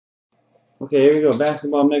Okay, here we go.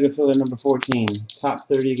 Basketball Mega Filler number 14. Top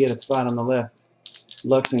 30 get a spot on the left.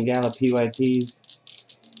 Lux and Gala PYTs.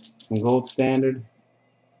 And Gold Standard.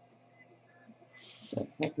 What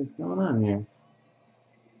the heck is going on here?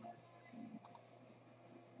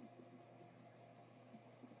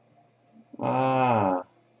 Ah,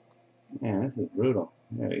 man, this is brutal.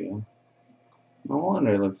 There we go. No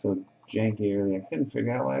wonder it looked so janky earlier. I couldn't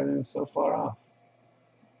figure out why it was so far off.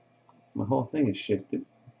 My whole thing is shifted.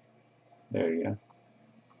 There you go.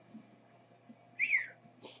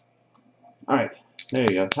 Alright, there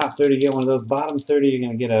you go. Top 30 get one of those. Bottom 30 you're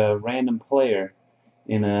going to get a random player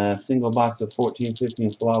in a single box of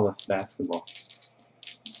 14-15 Flawless Basketball.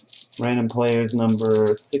 Random players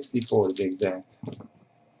number 64 to be exact.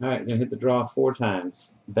 Alright, gonna hit the draw 4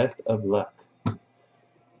 times. Best of luck.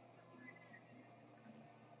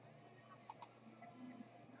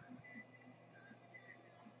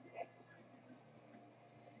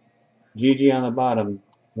 GG on the bottom.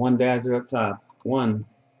 1 Dazzler up top. 1,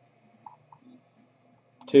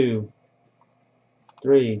 2,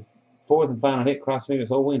 3. Fourth and final hit. Cross fingers,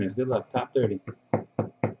 whole winners. Good luck. Top 30.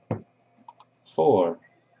 4.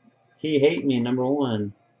 He Hate Me, number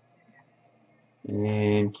 1.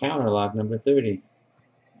 And Counterlock, number 30.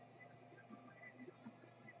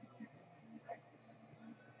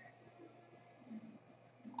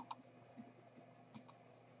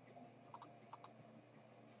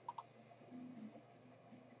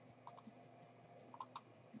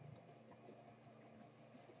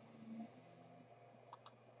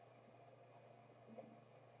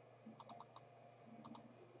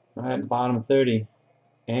 Alright, bottom 30.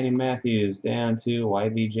 Annie Matthews down to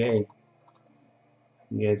YBJ.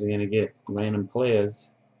 You guys are going to get random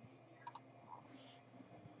players.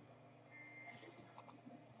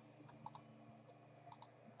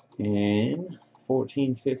 And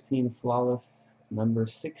 14-15 Flawless, number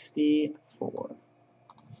 64.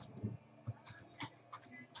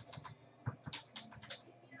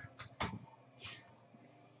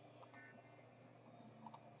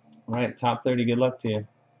 Alright, top 30, good luck to you.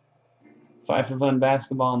 5 for Fun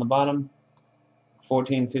Basketball on the bottom.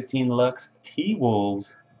 14-15 Lux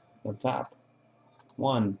T-Wolves up top.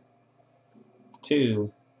 1,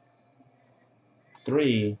 2,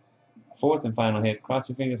 3. Fourth and final hit. Cross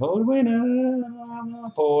your fingers. Hold winner.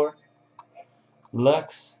 4.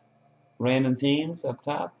 Lux random teams up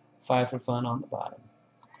top. 5 for Fun on the bottom.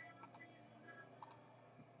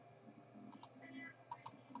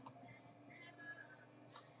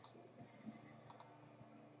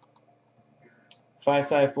 Five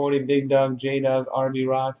Side 40, Big Dog, J Dog, RB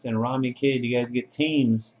Rocks, and Rami Kid. You guys get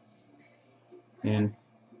teams. And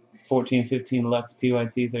 14-15 Lux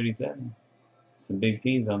PYT 37. Some big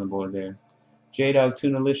teams on the board there. J Dog,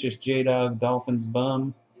 Tunalicious, J Dog, Dolphins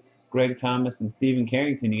Bum, Greg Thomas, and Stephen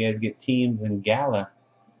Carrington. You guys get teams in Gala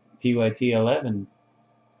PYT 11.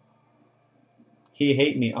 He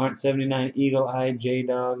Hate Me, Aren't 79, Eagle Eye, J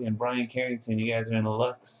Dog, and Brian Carrington. You guys are in the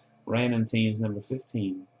Lux random teams number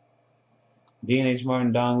 15. DNH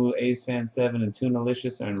Martin, Dongwu, Ace Fan 7, and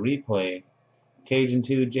Tunalicious are in replay. Cajun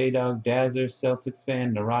 2, J-Dog, Dazzler, Celtics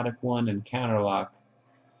Fan, Neurotic 1, and Counterlock.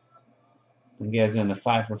 You guys are in the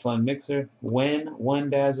 5 for Fun mixer. Wen, 1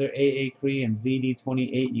 Dazzler, AA Cree, and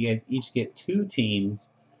ZD28. You guys each get 2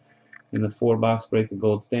 teams in the 4-box break of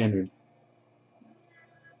Gold Standard.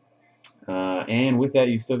 And with that,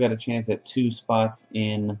 you still got a chance at 2 spots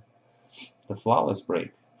in the Flawless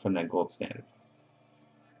break from that Gold Standard.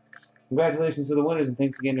 Congratulations to the winners, and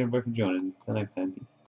thanks again to everybody for joining. Until next time, peace.